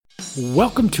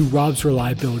Welcome to Rob's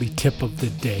Reliability Tip of the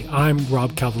Day. I'm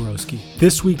Rob Kalwarowski.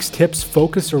 This week's tips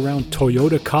focus around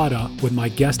Toyota Kata with my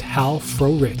guest Hal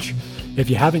Frohrich. If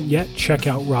you haven't yet, check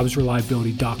out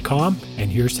robsreliability.com,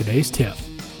 and here's today's tip.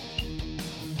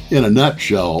 In a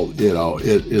nutshell,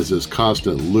 it is this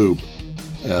constant loop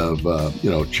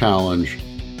of, challenge,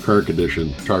 current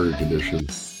condition, target condition,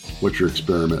 what's your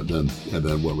experiment, and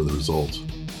then what were the results.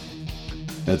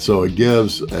 And so it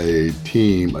gives a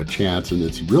team a chance, and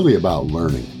it's really about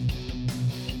learning.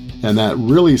 And that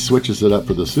really switches it up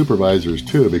for the supervisors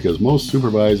too, because most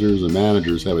supervisors and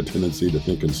managers have a tendency to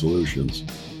think in solutions.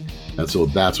 And so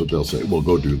that's what they'll say, well,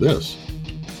 go do this.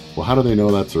 Well, how do they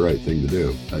know that's the right thing to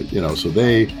do? So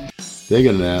they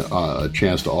get a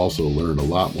chance to also learn a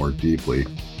lot more deeply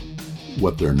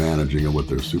what they're managing and what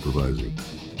they're supervising.